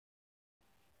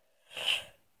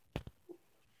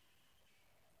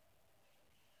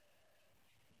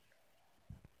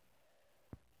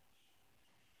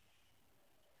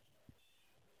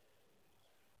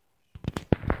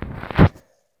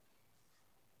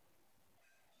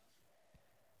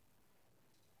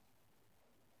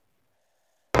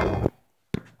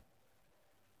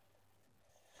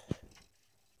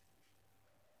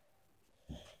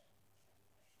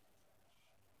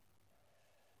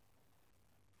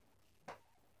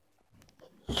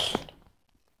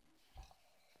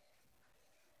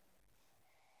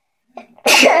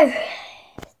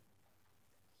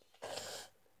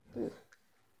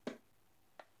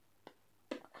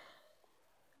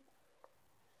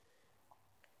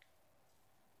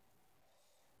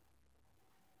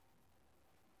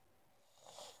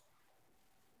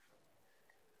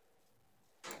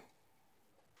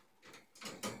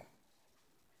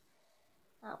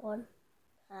that one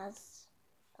has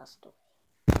passed away.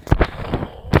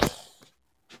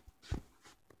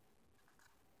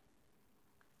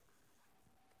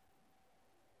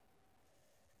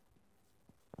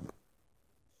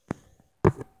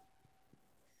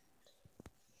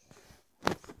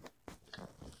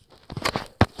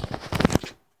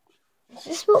 Is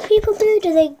this what people do?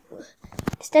 Do they,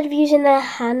 instead of using their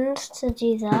hands to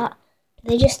do that,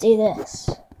 do they just do this?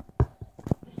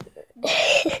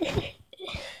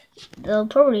 They'll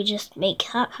probably just make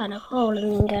that kind of hole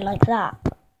and then go like that.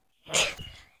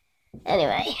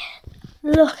 Anyway,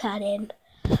 look at him.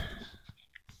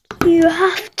 You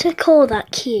have to call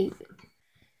that cute.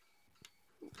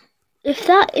 If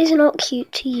that is not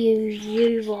cute to you,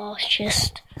 you are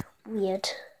just weird.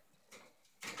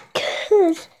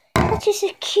 Because that is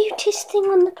the cutest thing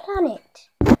on the planet.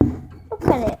 Look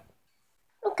at it.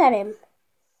 Look at him.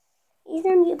 He's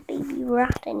only a baby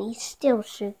rat and he's still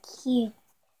so cute.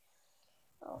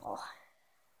 Oh.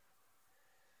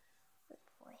 Good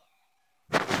boy.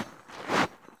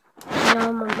 Now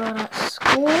I'm not at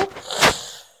school.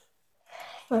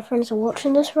 My friends are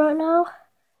watching this right now.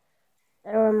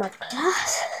 They're in my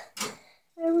class and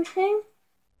everything.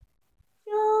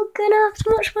 You're gonna have to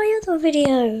watch my other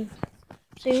video,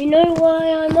 so you know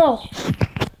why I'm off.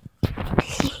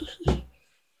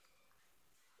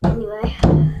 Anyway,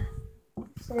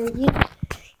 so you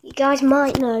guys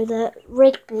might know that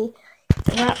Rigby,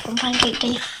 the rat from Pancake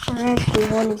Day for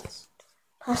Everyone, is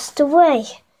passed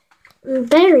away and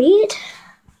buried.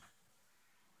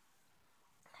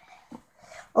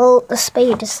 Well, the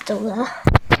spade is still there.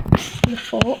 The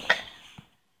fork.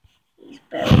 He's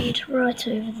buried right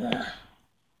over there.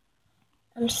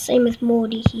 And same with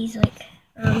Morty, he's like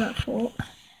around that fork.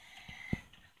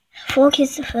 Fork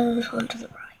is the furthest one to the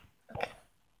right. Okay.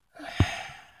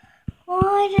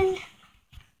 Why did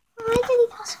he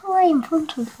pass away in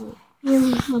front of me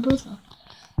and my brother?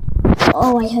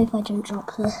 Oh, I hope I don't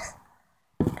drop this,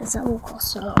 because that will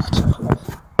cost a lot of money.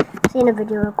 I've seen a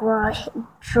video of where he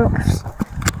drops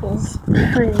his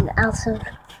phone out of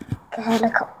a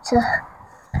helicopter.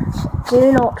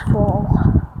 Do not fall.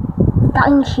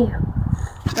 Thank you.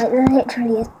 Like,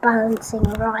 literally is bouncing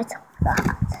right off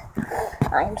that.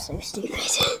 I am so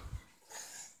stupid.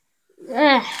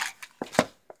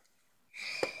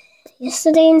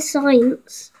 Yesterday in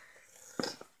science,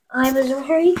 I was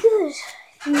very good.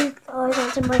 If you guys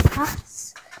aren't in my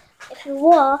class, if you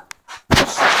were,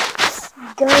 just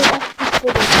go off this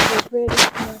video. It was really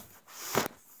good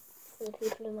for the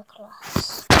people in my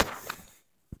class.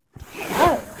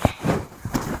 Hello.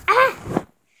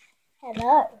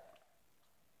 Hello.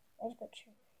 Where's the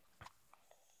tree?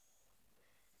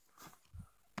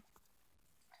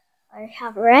 I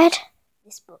have read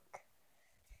this book.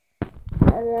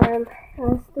 And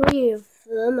there's 3 of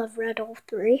them. I've read all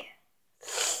 3.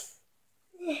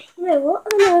 You know what?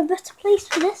 I know a better place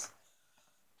for this.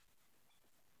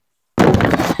 I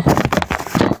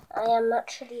am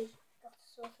actually got a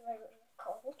sore throat and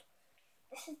cold.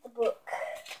 This is the book.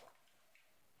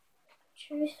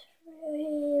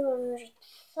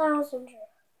 300,000.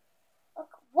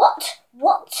 What?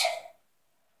 What?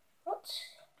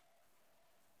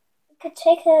 We could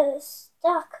take a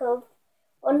stack of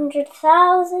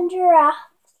 100,000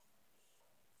 giraffes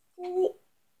to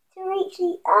reach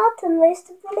the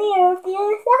outermost layer of the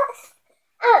Earth's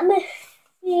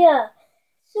atmosphere.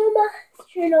 Some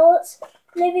astronauts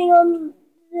living on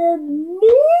the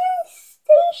Moon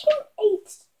Station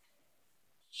 8.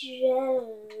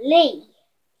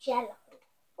 Jello.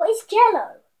 What is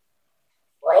Jello?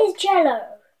 What is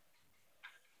Jello?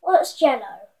 What's Jello?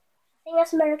 I think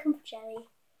that's American for jelly.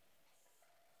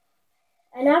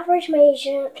 An average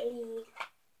Major League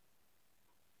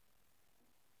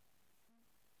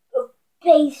of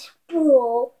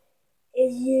baseball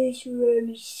is used for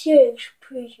only 6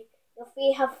 pitches. If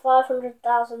we have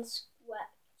 500,000 square.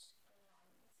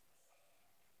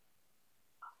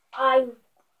 I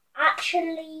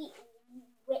actually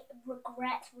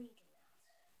regret reading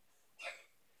that.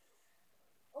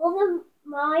 All the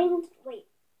mind. Wait.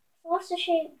 What's the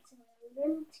shape of the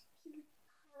Olympic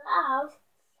clouds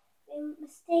been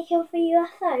mistaken for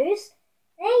UFOs?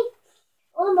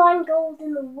 All the mine gold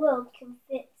in the world can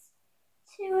fit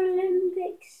 2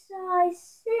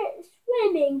 Olympic-sized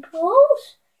swimming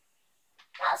pools.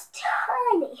 That's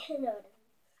tiny. No.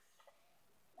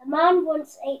 The man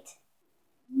once ate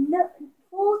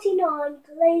 49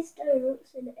 glazed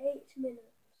donuts in 8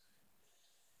 minutes.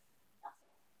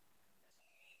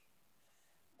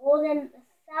 More than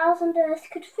 1,000 Earths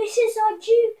could fit inside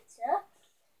Jupiter.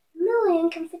 1 million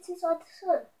can fit inside the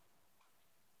Sun.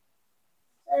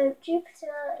 So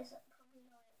Jupiter is probably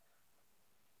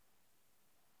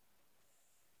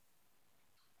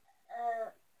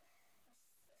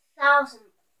 1,000th of the sun.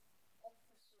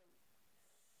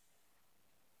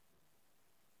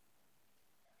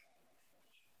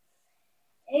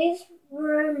 Days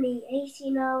were only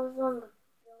 18 hours longer a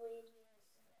billion years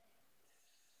ago.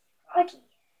 Crikey,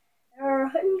 there are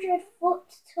 100-foot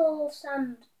tall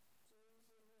sand dunes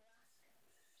in Alaska.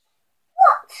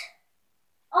 What?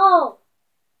 Oh.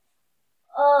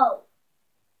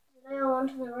 They all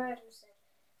onto the road and said,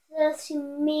 30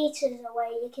 meters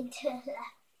away you can turn left.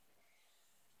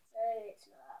 So it's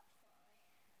not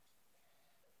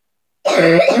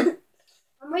that far.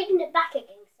 I'm reading it back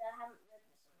again because I haven't read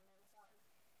this in a long time.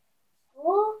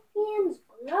 Scorpions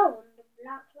glow under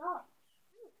black light.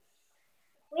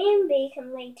 Queen bee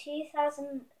can lay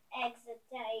 2,000 eggs a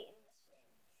day in the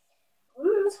spring. A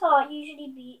woman's heart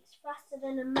usually beats faster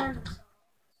than a man's heart.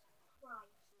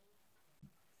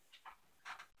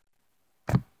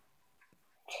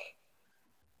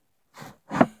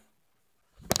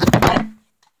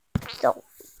 So.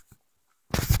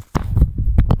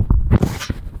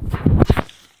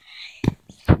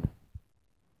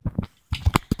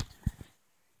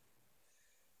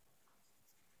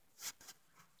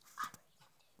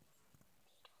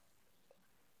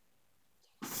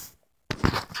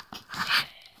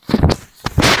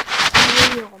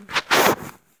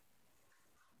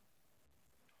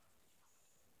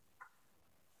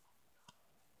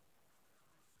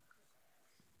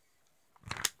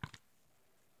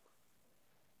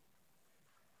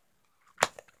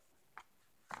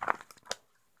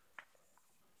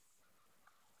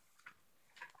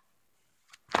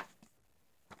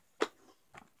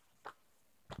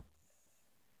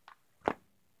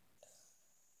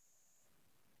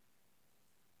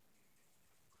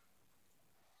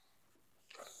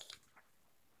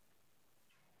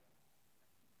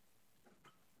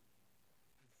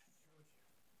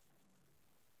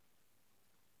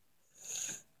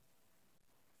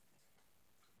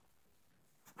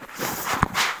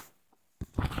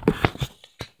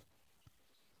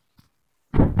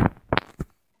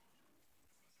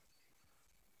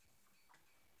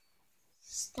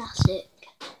 Static.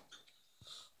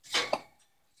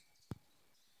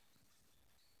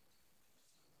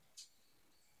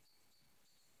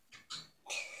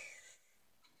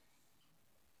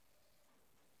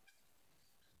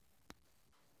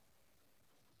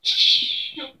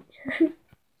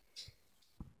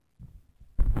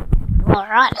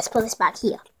 Alright, let's put this back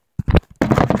here.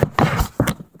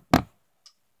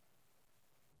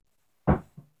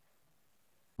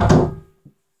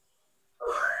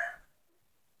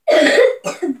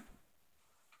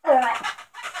 Alright.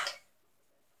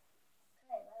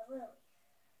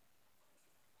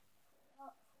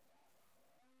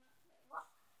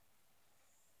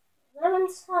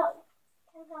 Lemons can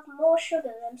have more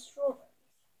sugar than strawberries.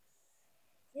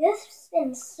 The earth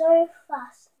spins so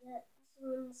fast that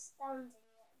someone standing at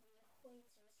the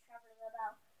equator is travelling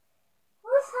about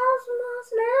 1,000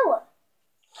 miles an hour.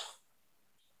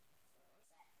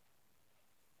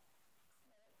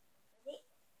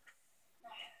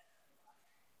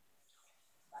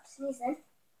 About to sneeze then.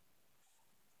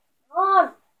 Come on,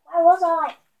 where was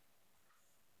I?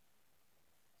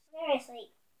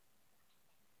 Seriously.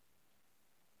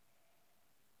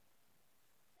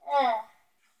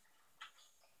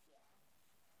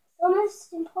 It's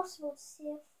almost impossible to see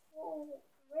a full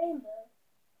rainbow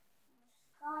in the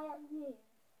sky at noon.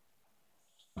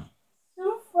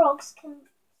 Some frogs can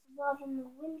survive in the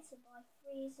winter by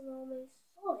freezing almost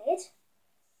solid.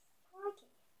 Crikey.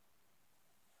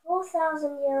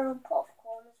 4,000-year-old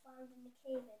popcorn is found in the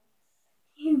cave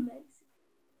in New Mexico.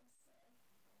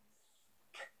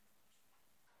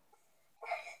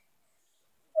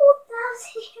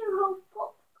 4,000-year-old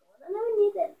popcorn. I never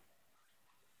knew that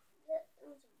it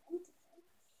was invented then.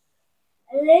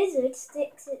 A lizard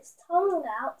sticks its tongue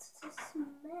out to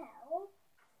smell.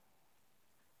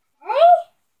 Eh?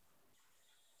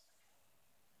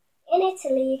 In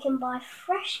Italy, you can buy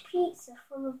fresh pizza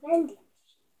from a vending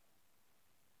machine.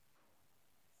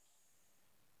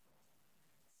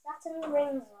 Saturn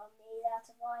rings are made out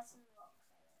of ice and rocks.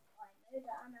 I know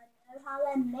that, and I know how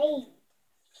they're made.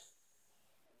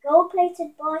 A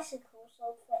gold-plated bicycle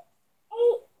sold for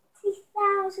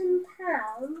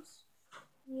 £80,000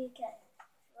 UK. I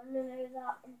want to know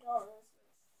that in dollars.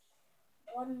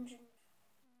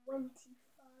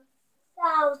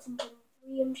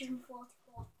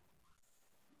 125,344.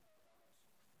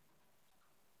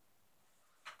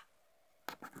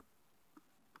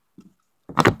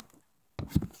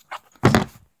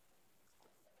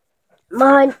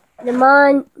 Mine.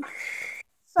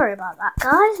 Sorry about that,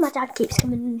 guys. My dad keeps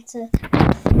coming to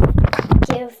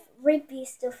give ribby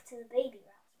stuff to the baby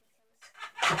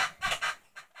rats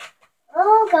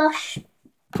Oh gosh.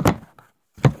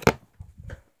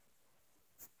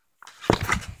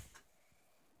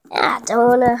 I don't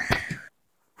wanna.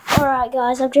 Alright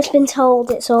guys, I've just been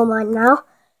told it's all mine now.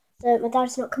 So my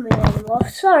dad's not coming in anymore.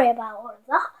 Sorry about all of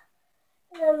that.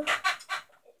 It's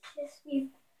just we've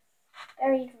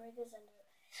buried Rivers under it.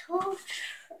 It's all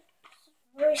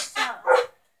very sad.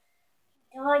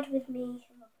 He died with me.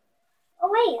 Oh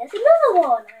wait, there's another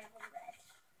one I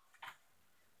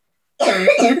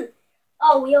haven't read.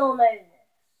 Oh, we all know this.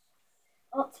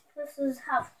 Octopuses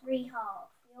have 3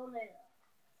 halves. We all know that.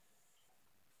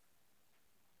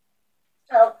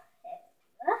 Oh,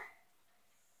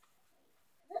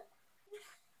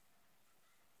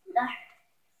 no.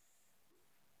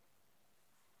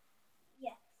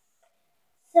 Yeah.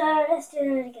 So let's do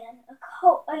it again. A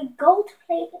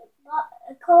gold-plated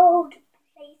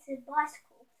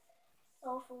bicycle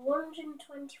sold for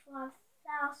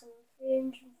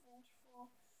 125,344.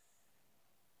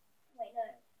 Wait, no.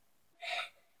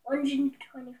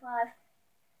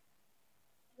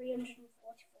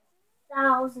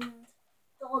 125,344,000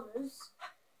 dollars.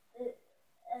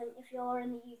 If you're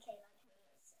in the UK, like me,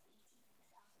 it's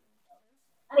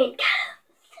 $80,000. I mean,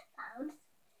 pounds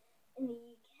in the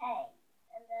UK.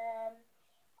 And then,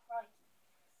 right.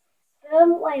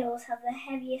 Sperm whales have the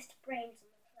heaviest brains on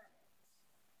the planet.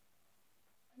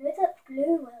 I know that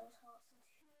blue whales have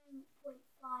 2.5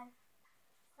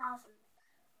 thousand.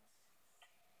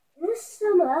 In the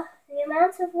summer, the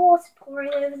amount of water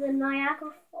pouring over the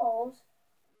Niagara Falls,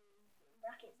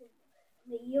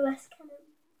 the US-Canada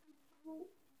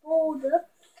border,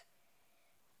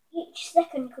 each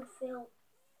second could fill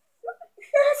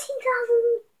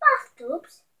 13,000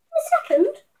 bathtubs in a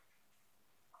second.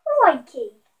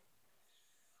 Crikey!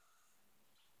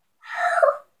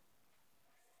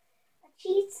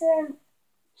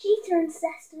 Cheetah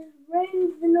ancestors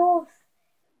roamed the North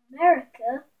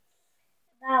America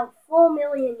about 4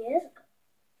 million years ago.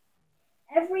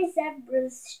 Every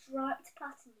zebra's striped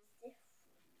pattern is different.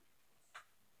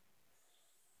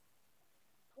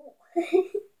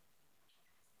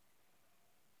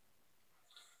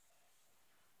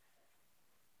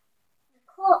 The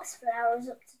corpse flower is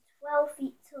up to 12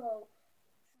 feet tall,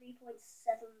 3.7 meters.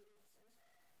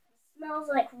 It smells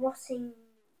like rotting.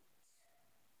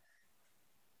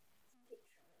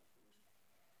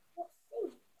 What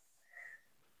things?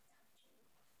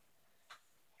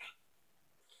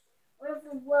 One of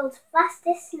the world's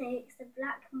fastest snakes, the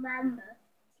black mamba,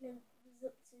 was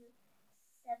up to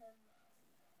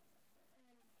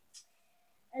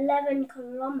 11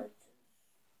 kilometers.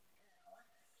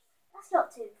 That's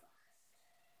not too fast.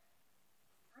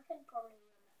 I can probably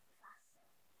run that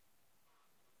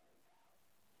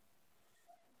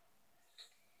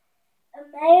faster. A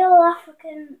male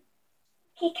African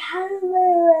cicada. I don't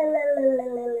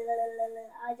know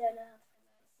how to pronounce that.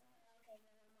 Okay, never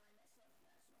mind.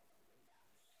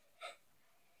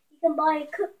 You can buy a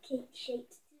cupcake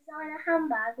shaped designer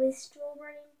handbag with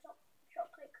strawberry and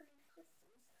chocolate cream crystals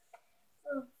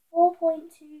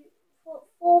for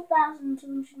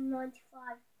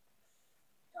 $4,295.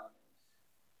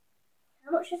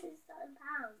 How much is that in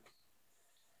pounds?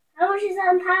 How much is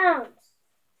that in pounds?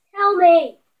 Tell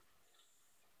me!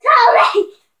 Tell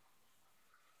me!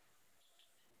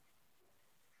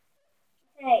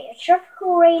 Okay, a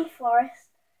tropical rainforest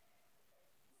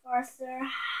forests are a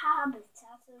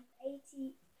habitat of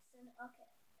 80%. Okay.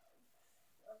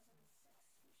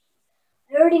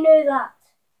 I already know that.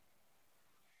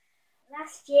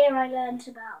 Last year I learnt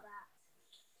about that.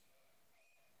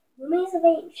 Mummies of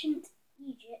ancient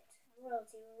Egypt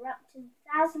royalty were wrapped in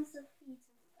thousands of feet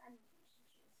of bandages.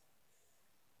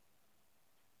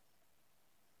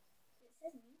 It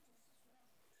says meters as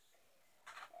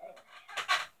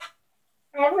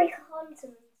well. Every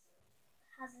continent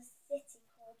has a city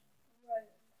called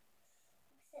Rome,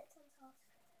 except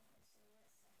Antarctica,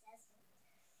 it's a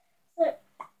desert.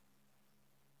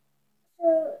 So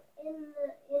in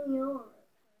Europe,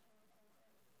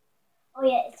 oh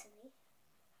yeah, Italy,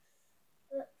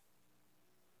 but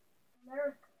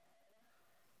America.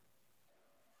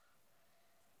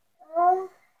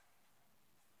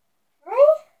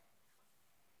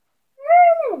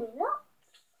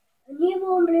 A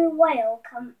newborn blue whale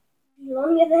can be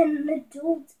longer than an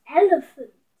adult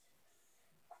elephant.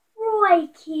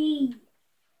 Crikey!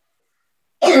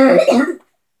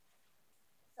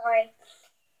 Sorry.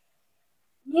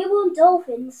 Newborn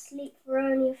dolphins sleep for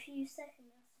only a few seconds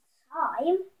at a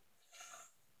time.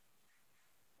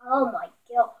 Oh my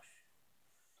gosh.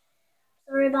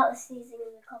 Sorry about the sneezing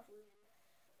and the coughing.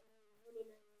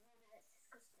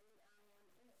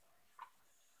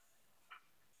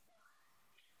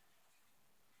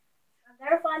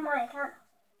 verify my account.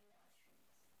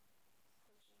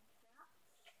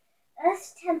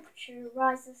 Earth's temperature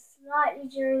rises slightly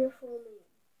during a full moon.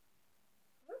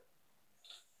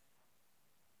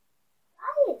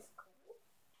 That is cool.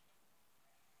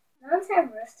 Mount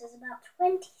Everest is about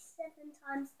 27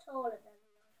 times taller than the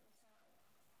Eiffel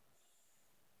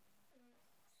Tower.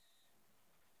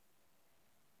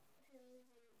 It is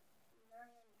in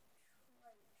Mariana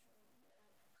Trench,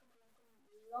 a couple of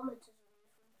kilometers away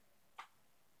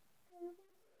from the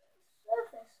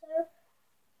surface. So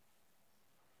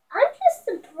I'm just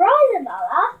surprised about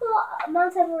that. I thought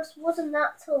Mount Everest wasn't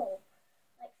that tall.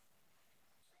 Like,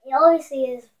 it obviously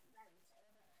is.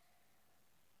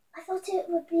 I thought it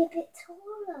would be a bit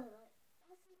taller.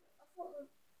 I thought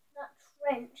that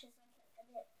trench is like a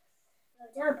bit low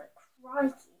down, but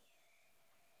crikey.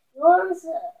 Yawns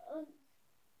are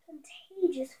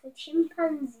contagious for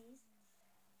chimpanzees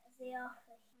as they are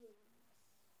for humans.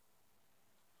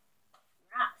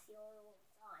 Rats yawn all the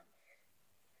time.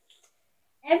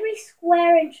 Every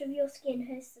square inch of your skin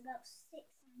hosts about 6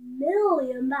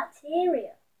 million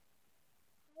bacteria.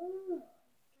 Oh my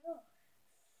god.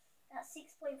 That's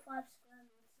 6.5 square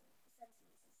centimeters.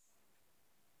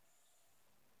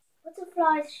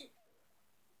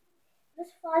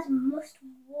 Butterflies must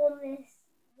warm their wings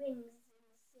in the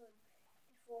sun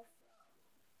before flying.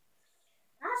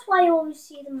 That's why you always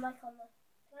see them like on the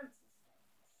plants and stuff.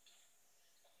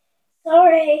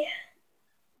 Sorry.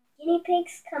 Guinea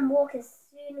pigs can walk as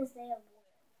soon as they are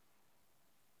born.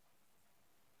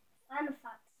 Fun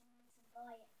fact invented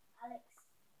by Alec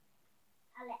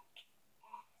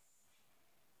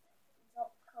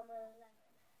S.com11.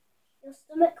 Your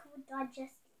stomach would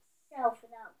digest itself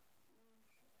without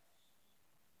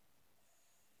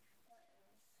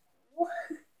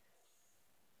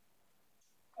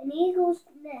An eagle's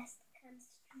nest can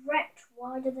stretch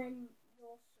wider than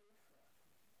your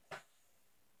sofa.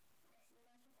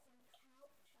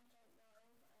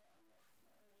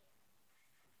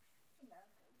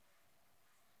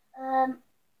 So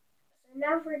an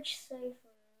average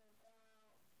sofa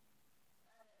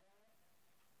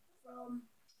from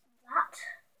that,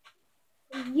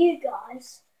 from you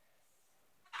guys,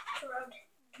 to around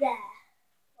there.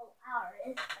 Well,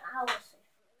 our sofa.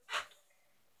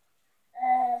 So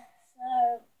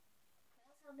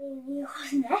that's how big an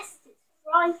eagle's nest is.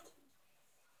 Crikey.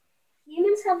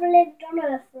 Humans have lived on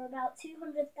Earth for about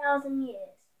 200,000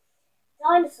 years.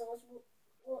 Dinosaurs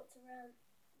walked around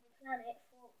the planet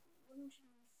for 160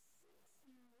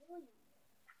 million years.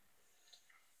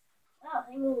 Wow,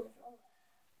 they all live longer.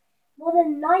 More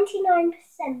than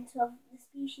 99% of the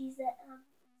species that have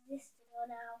existed are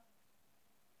now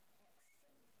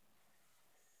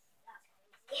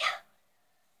extinct.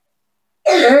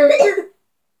 That's crazy.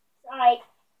 Sorry.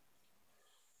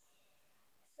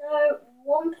 So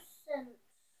 1% of the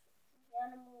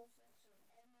animals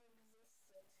that have ever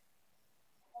existed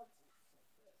are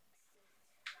extinct.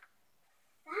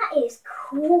 That is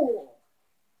cool.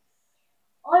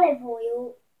 Olive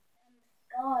oil and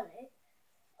garlic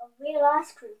are real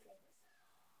ice cream flavors.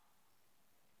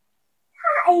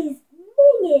 That is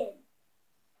minging.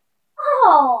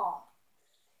 Oh,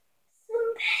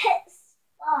 some pet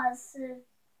spas serve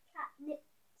catnip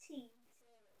tea.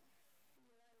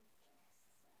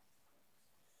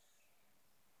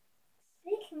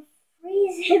 They can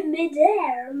freeze in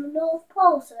midair on the North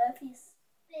Pole, so if you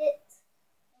spit,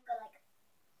 you'll go like,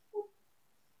 whoop.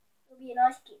 It'll be an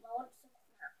ice cube. I want some of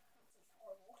that. This is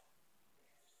horrible.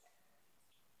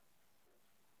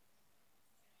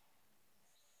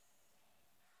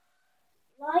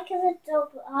 Like as a dog,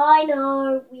 I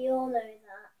know, we all know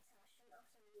that.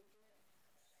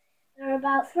 There are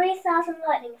about 3,000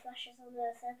 lightning flashes on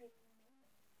Earth every morning.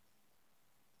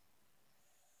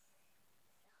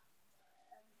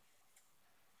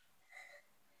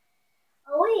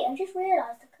 Oh wait, I just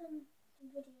realised I couldn't do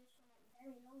videos for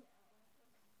very long now.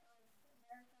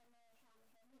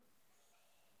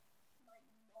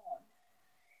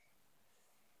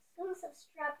 Skunks have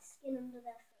strapped skin under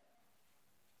their fur.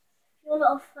 If you're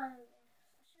not a fan of this,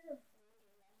 I should have warned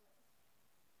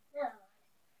you. No.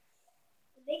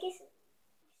 The biggest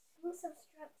skunks have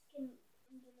strapped skin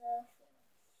under their fur.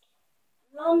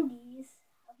 Blondies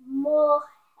have more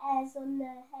hairs on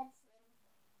their heads than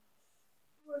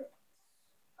bullets.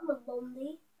 I'm a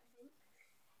blondie, I think.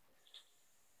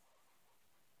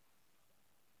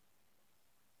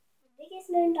 The biggest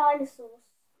known dinosaur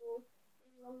skull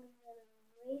is longer than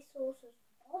a racehorse's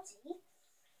body.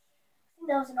 I think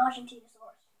that was an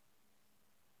Argentinosaurus.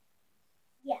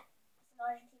 Yeah, it's an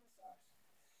Argentinosaurus.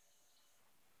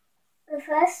 The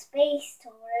first space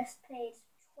tourist paid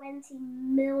 $20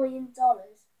 million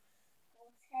for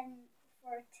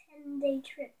for a 10-day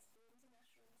trip to the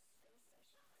International Space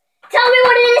Station. Tell me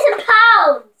what it is in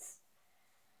pounds!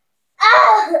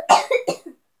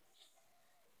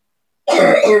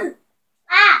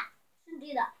 Shouldn't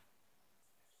do that.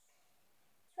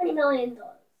 $20 million.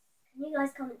 Can you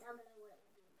guys comment down below what it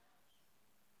would be in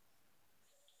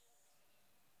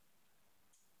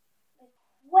pounds? The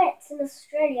quets in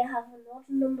Australia have an odd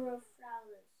number of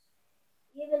flowers.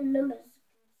 Even numbers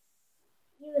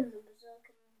are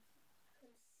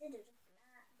considered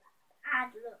bad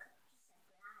luck.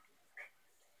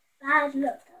 Bad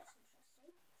luck, that's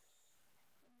interesting.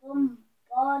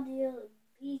 Bombardier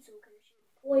beetle can shoot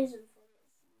poison from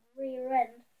its rear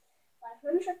end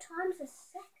 500 times a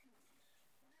second.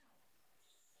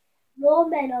 Wow. More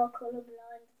men are colourblind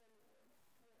than women.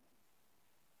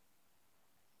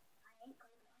 I ain't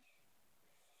colourblind.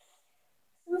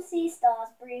 Some sea stars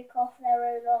break off their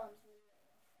own arms.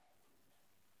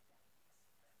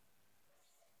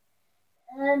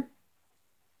 I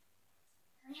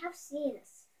have seen it.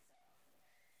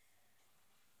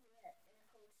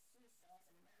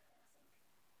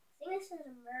 I think this is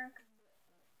American.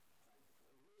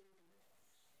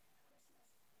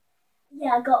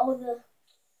 Yeah, I got all the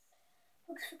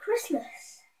books for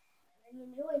Christmas. I really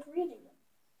enjoyed reading them.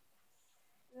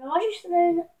 The largest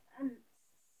known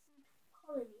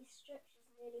colony stretches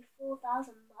nearly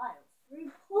 4,000 miles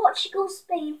through Portugal,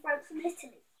 Spain, France, and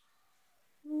Italy.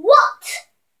 What?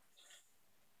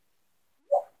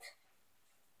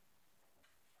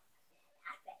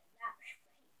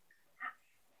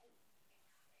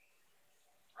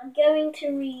 I'm going to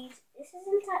read. This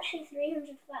isn't actually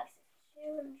 300 facts. It's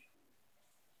 200.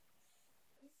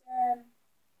 It's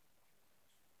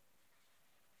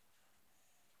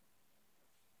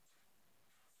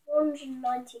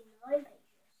 499 pages.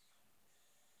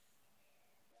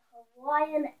 The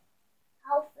Hawaiian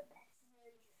alphabet is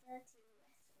only 13 letters.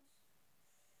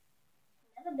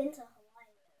 I've never been to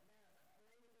Hawaii in America. I've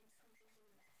only been to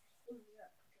countries in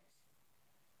Europe.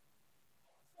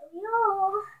 So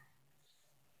yeah.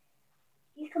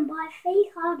 You can buy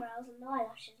fake eyebrows and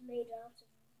eyelashes made out of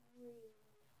real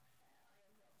hair.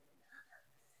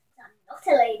 I'm not a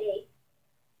lady.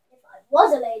 If I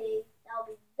was a lady, that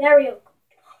would be very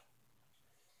uncomfortable.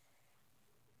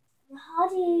 The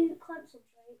harder you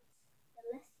concentrate, the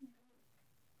less you blink.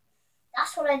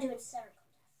 That's what I do in staring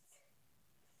contests.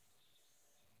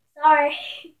 Sorry.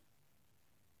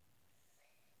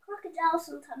 Crocodiles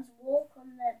sometimes walk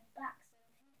on their backs.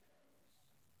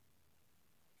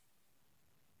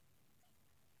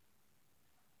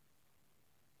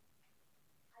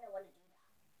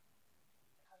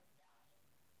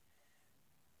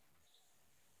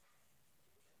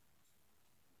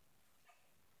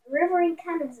 The river in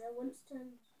Canada once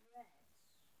turned red.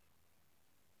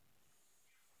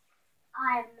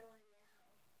 I have no idea how.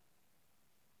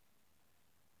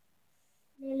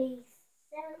 Nearly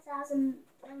 7,000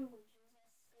 languages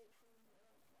escaped from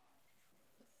worldwide.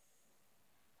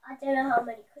 I don't know how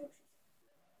many countries.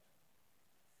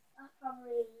 That's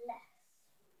probably less.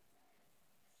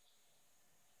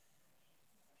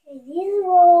 Okay, these are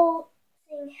all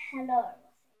saying hello, I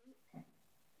think.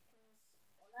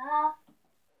 Hola.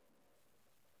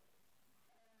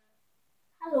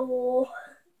 Hello.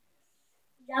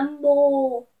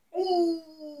 Jumbo.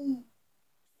 Hey.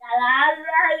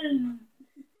 Salaam.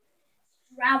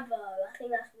 Strabo. I think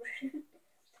that's Russian.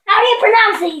 How do you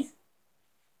pronounce these?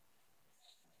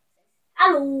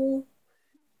 Hello.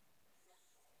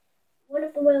 One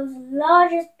of the world's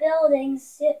largest buildings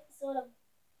sits on a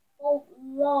fault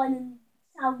line in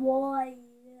Hawaii.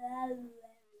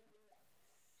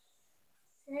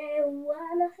 I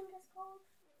think it's called.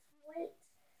 Wait.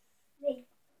 They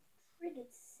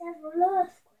triggered several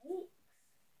earthquakes.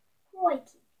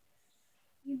 Crikey.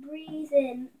 You breathe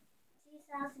in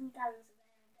 2,000 gallons of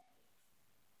air a day.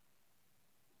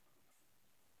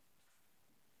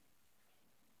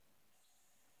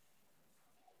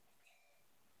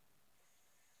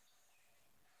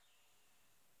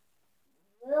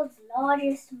 The world's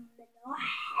largest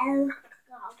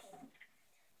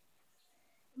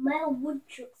male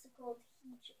woodchucks are called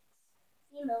he-chucks.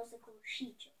 Females are called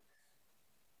she-chucks.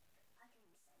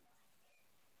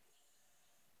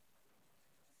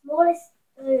 The smallest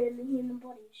bone in the human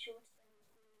body is shorter than a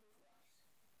grain of rice.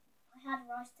 I had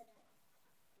rice today.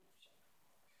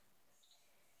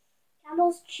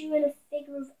 Camels chew in a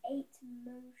figure of 8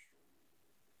 motion.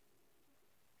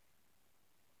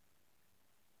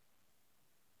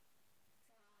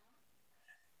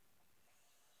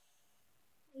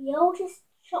 The oldest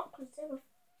chocolate ever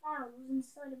found was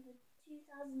inside of a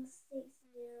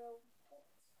 2006-year-old pot.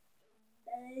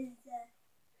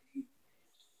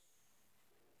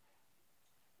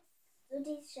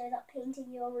 Studies show that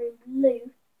painting your room blue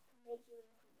can make you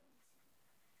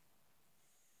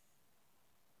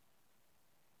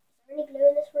Is there any blue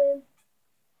in this room?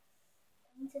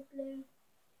 Painted blue.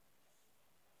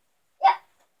 Yeah.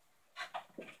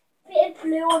 Bit of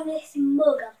blue on this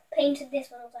mug. I've painted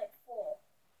this when I was like 4.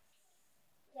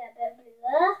 Yeah, bit of blue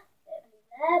there, bit of blue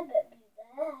there, bit of blue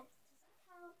there.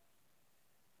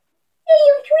 Hey,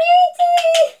 you're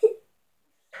creative!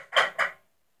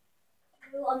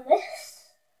 Blue on this.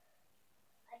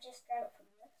 I just drank from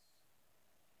this.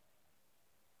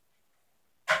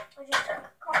 I just drank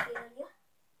coffee earlier.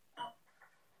 About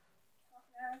half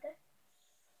an hour ago.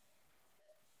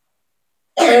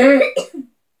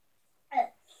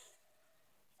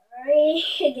 Sorry,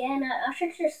 again, I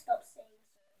should just stop saying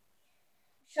so.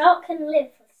 A shark can live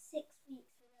for 6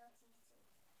 weeks without eating.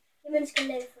 Humans can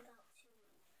live for about 2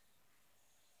 weeks.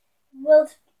 The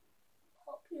world's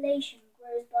population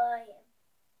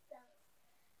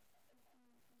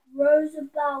grows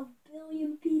about a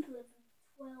billion people every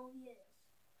 12 years.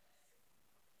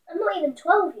 I'm not even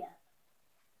 12 yet.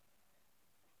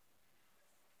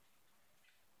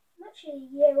 I'm actually a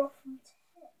year off from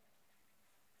 10.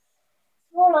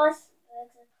 Small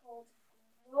icebergs are called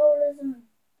rollers and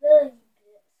bogey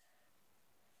boats.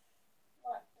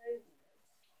 Like bogey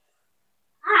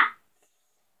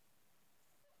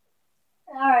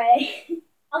boats. Alright.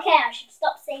 Okay, I should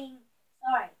stop saying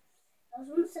sorry. I was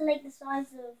once a lake the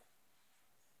size of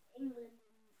England and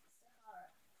Sahara.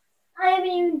 I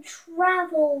haven't even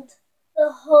travelled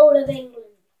the whole of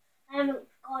England. I haven't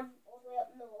gone all the way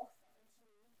up north.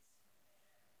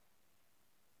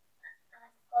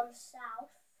 I've gone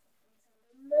south.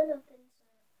 I've been to London, I've been to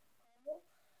Cornwall.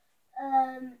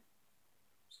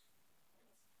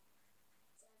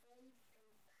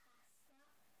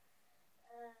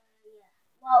 Devon, yeah.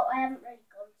 Well, I haven't really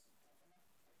gone to Devon.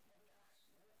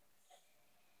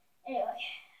 Anyway.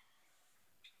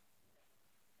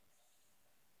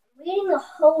 I'm reading the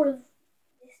whole of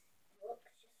this book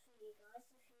just for you guys.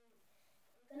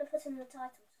 I'm going to put in the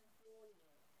title to warn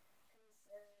you.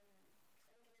 Because I'm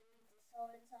going to read this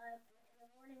whole entire book. And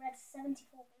I've already read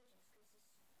 74 pages because this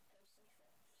goes so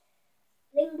short.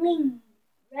 Bling bling.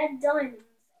 Red diamonds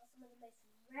are some of the most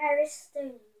rarest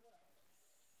stones in the world.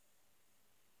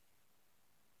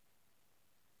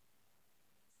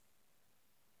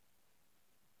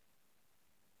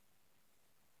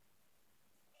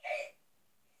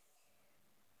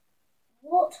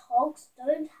 Warthogs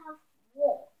don't have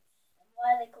warts. And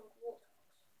why are they called warthogs?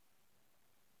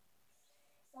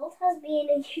 Salt has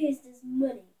been used as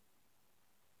money.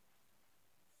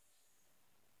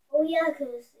 Oh yeah,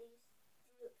 because they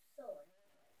dig up salt and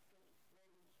it's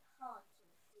really hard to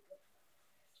dig up.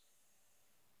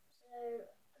 So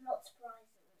I'm not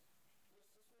surprised it was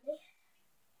used as money.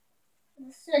 And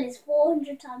the sun is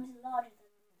 400 times larger than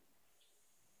the moon.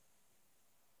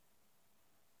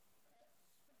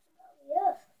 That's about the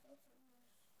Earth.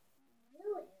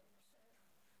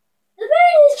 The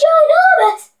moon is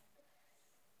ginormous!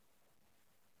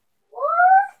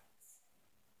 What?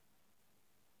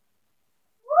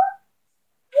 What?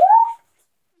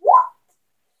 What?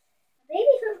 A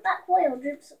baby humpback whale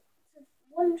drinks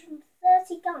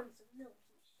 130 gallons of milk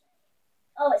each day.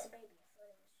 Oh, it's a baby.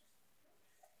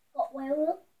 Got whale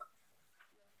milk.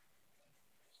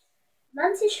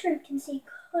 Mantis shrimp can see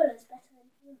colours better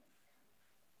than humans.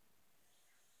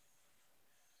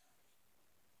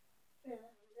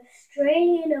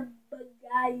 Australian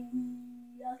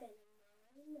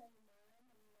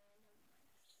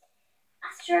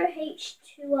Astro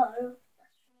H2O.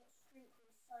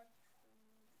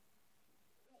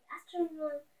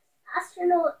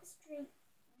 Astronauts drink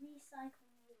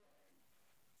recycled urine.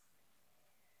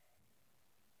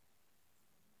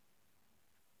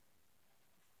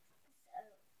 So, I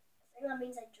think that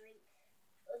means I drink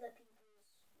other people's urine.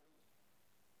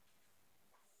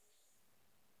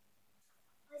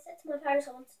 I said to my parents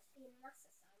I wanted to be a NASA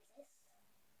scientist.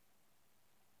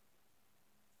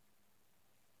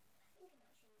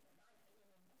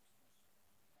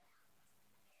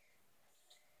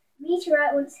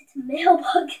 Meteorite once hit a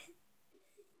mailbox.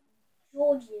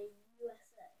 Georgia,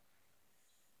 USA.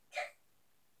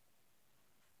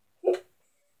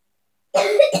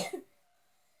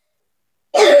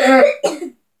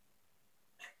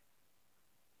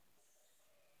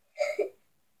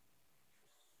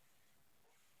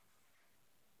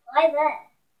 Hi there.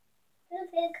 Gonna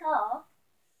be a car.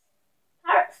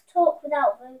 Parrots talk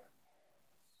without vocals.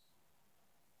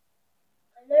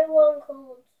 I know one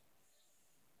called.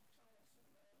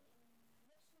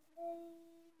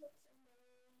 What's his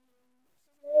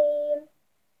name?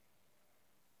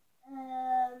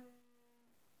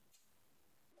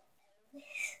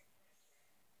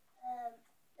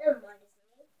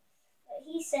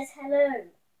 says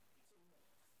hello.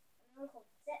 Uncle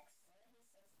Dexter, he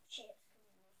says chips.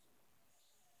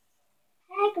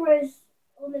 Hair grows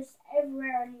almost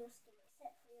everywhere on your skin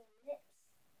except for your lips,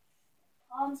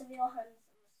 palms of your hands,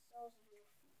 and the soles of your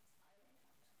feet.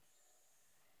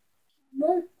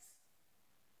 Months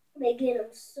begin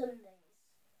on Sundays.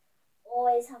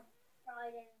 Always have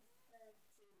Friday the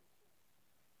 13th.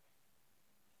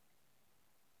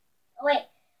 Oh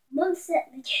wait, months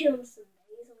that begin on Sundays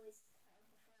always have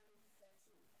Friday the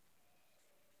 13th.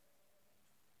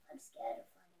 I'm scared of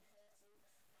Friday the 13th.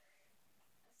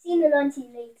 I've seen the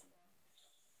 1980 one.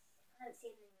 I haven't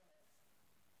seen the new ones.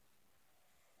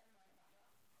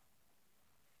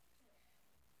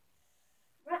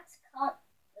 Rats can't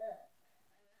burp.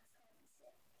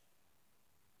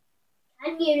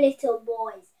 Can you, little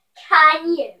boys?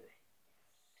 Can you?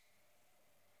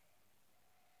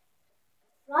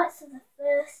 Flights of the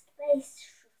first space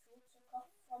shuttle took off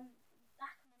from the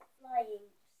back of the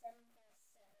flying 747.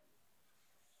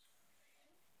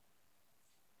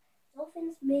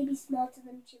 Dolphins may be smarter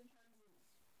than chimpanzees.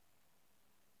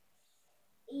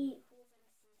 E equals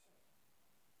MC2.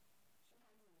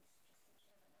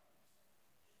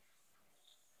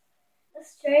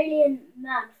 Australian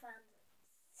man found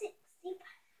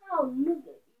 60-pound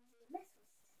nugget in his metal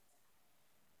detector.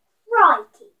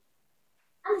 Crikey!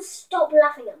 And stop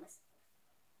laughing at myself.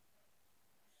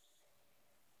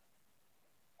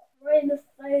 Chromophobia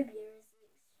is the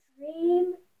extreme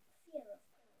fear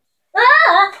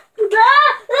of crows.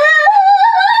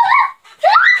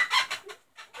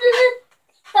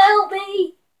 Help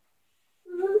me!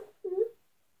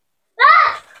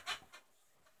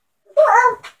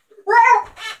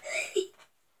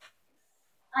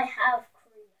 I have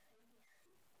chromophobia.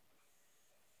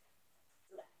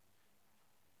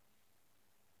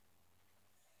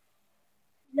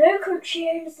 No country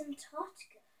owns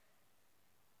Antarctica.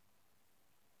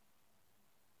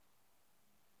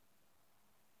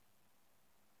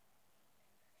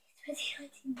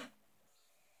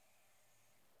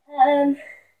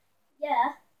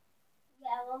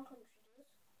 Yeah, one country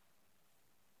does.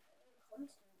 One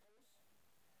continent does.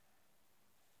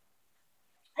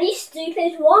 Are you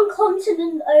stupid? One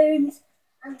continent owns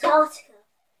Antarctica.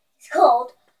 It's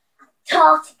called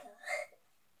Antarctica.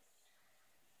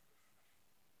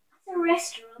 At a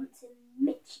restaurant in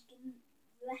Michigan,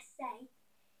 USA, you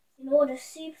can order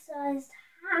supersized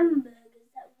hamburgers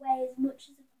that weigh as much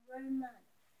as a grown man.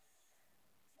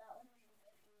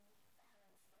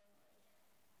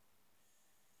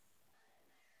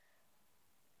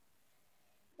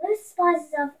 Most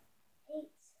spiders have 8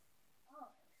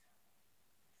 eyes.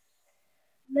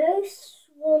 Most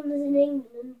swans in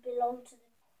England belong to the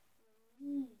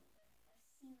Queen. I've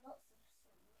seen lots of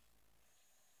swans.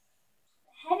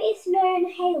 The heaviest known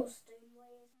hailstone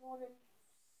weighs more than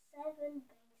 7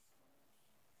 baseballs.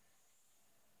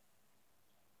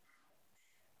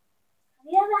 Have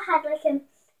you ever had like a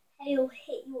hail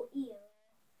hit your ear?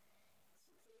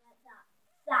 Something like that.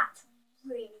 That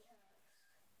really hurts.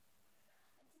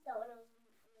 I did that when I was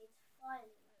made to fly.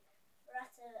 We're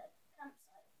at a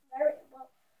campsite.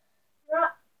 We're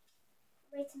at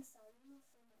Rating Sun. We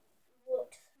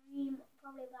walked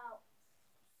probably about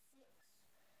 6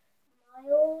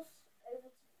 miles over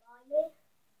to Bali.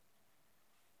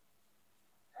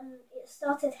 And it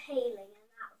started hailing and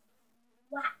that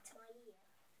whacked my ear.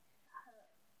 That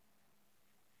hurt.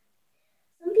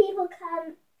 Some people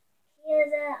can hear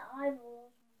their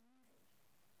eyeballs moving.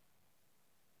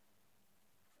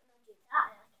 When I do that,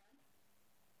 I can.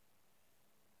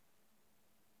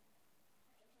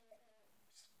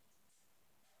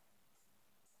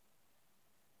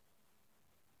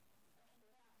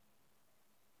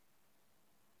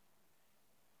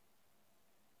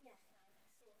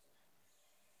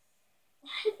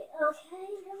 Hear it. Okay,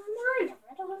 never mind. I've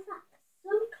read all of that.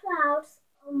 Some clouds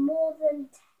are more than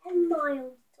 10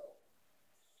 miles tall.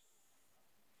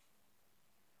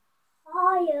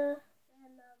 Higher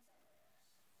than Mount Everest.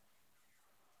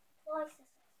 Twice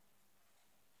as high.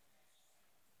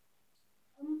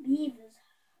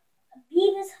 A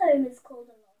beaver's home is called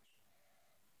a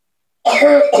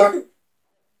lodge.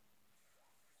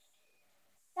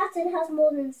 Saturn has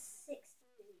more than 60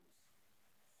 moons.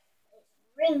 Its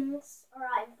rings,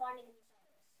 alright, I'm finding it.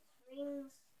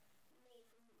 Rings made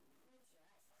from meteorites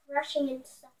crashing into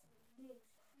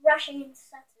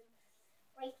Saturn,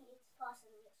 breaking its parts,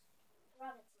 and its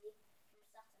gravity from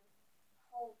Saturn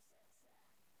holds it there.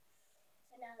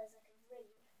 So now there's like a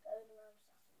ring going around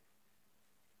Saturn.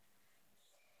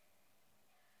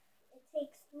 It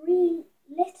takes 3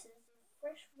 liters of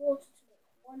fresh water to make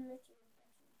 1 liter of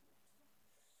bottled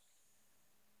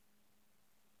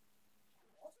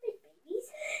water.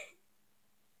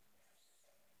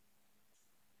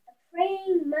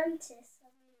 mantis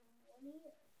having one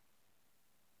ear.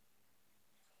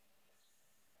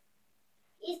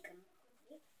 He's coming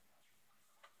quickly.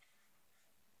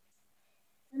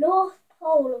 The North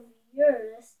Pole of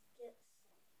Uranus gets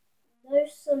no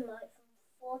sunlight from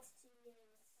 42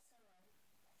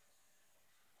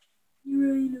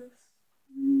 years.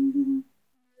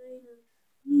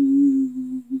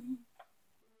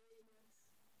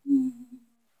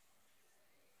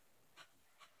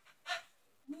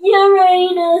 Uranus.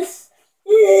 Uranus.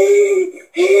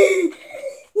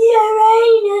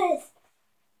 Uranus.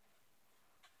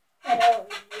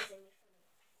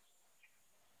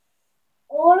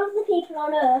 All of the people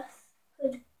on Earth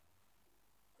could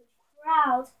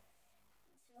crowd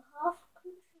into half a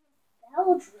country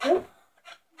of Belgium.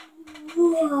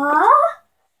 What?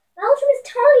 Belgium is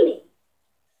tiny.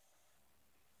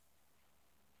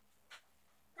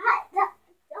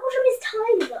 Belgium is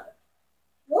tiny though.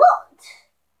 What?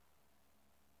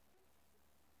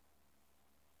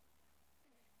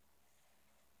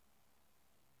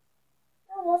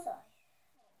 Where was I?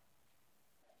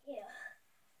 Here.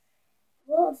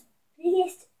 World's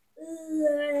biggest.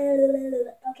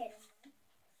 Okay.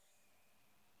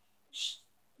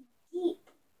 Sheep.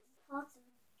 Parts of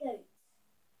goats.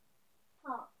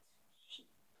 Parts. Sheep.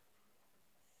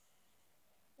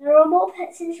 There are more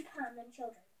pets in Japan than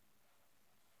children.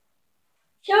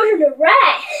 Children are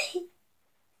rare.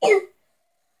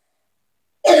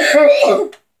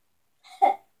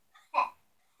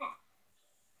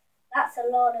 That's a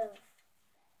lot of.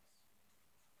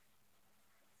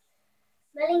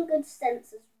 Smelling good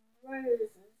scents as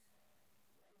roses.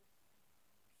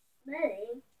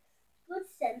 Smelling good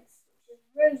scents such as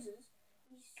roses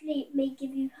when you sleep may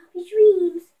give you happy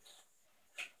dreams.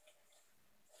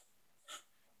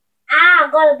 Ah,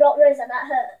 I've got a blocked nose and that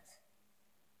hurts.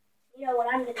 You know what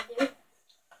I'm going to do.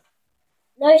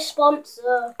 No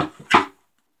sponsor. Okay,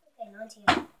 19.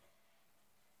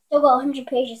 Still got 100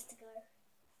 pages to go.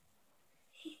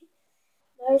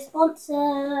 No sponsor.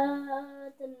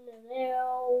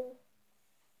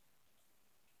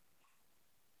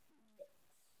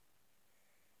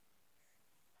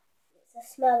 It's a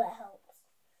smell that helps.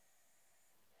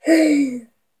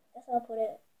 That's how I'll put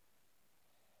it.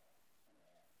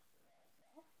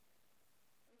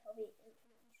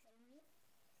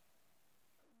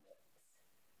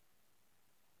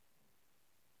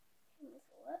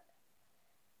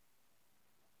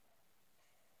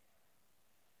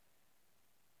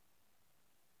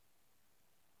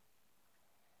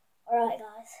 Alright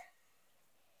guys,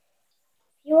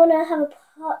 if you want to have a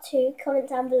part 2, comment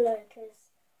down below,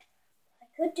 because I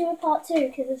could do a part 2,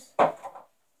 because I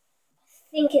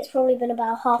think it's probably been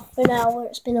about half an hour,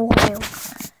 it's been a while.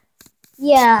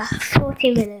 Yeah,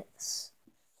 40 minutes.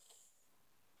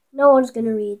 No one's going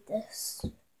to read this.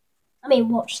 I mean,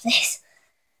 watch this.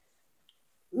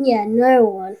 Yeah, no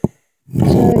one.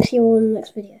 So see you all in the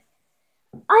next video.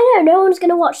 I know, no one's going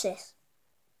to watch this.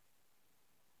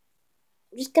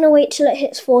 I'm just going to wait till it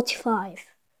hits 45.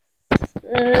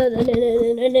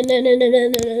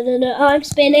 I'm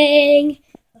spinning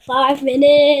for 5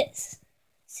 minutes.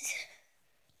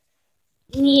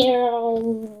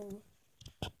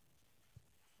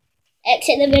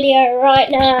 Exit the video right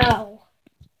now.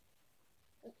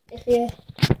 This is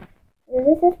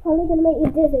probably going to make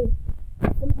you dizzy.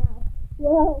 Somehow.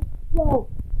 Whoa, whoa.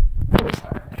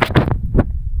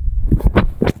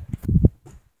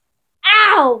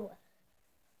 Ow!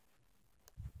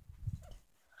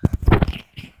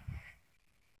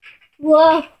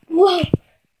 Whoa, whoa.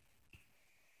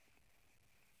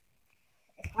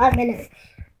 5 minutes.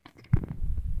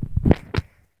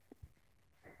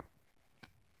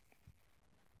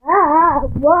 Ah,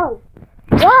 whoa.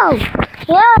 Whoa,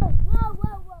 whoa, whoa,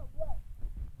 whoa, whoa, whoa.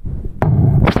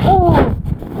 Oh.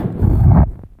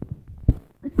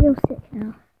 I feel sick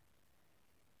now.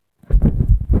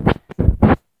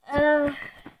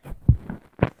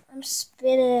 I'm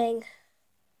spinning.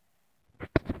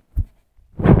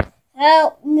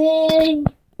 Help me.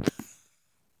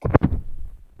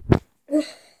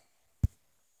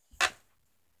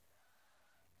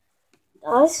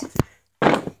 Guys,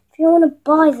 if you want to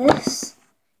buy this,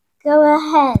 go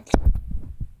ahead.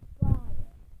 Buy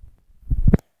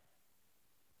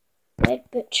it. Red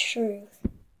but true.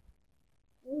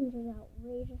 These are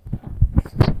outrageous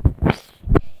facts.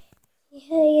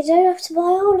 Yeah, you don't have to buy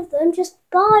all of them, just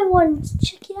buy one to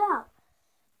check it out.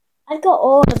 I've got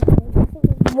all of them. I think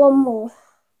there's one more.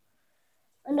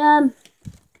 And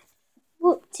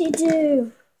what to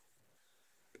do?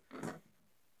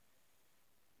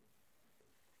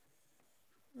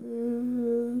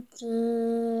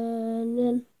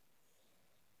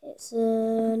 It's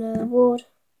an award.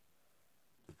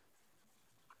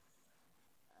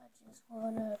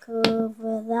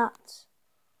 that.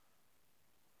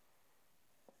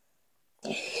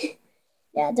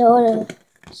 Yeah, I don't want to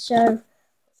show.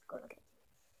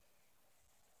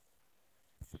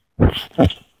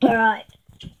 Alright.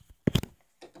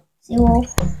 See you all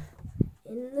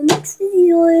in the next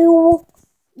video.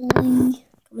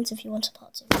 Comment if you want a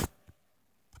part 2.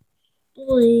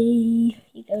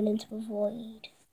 You're going into a void.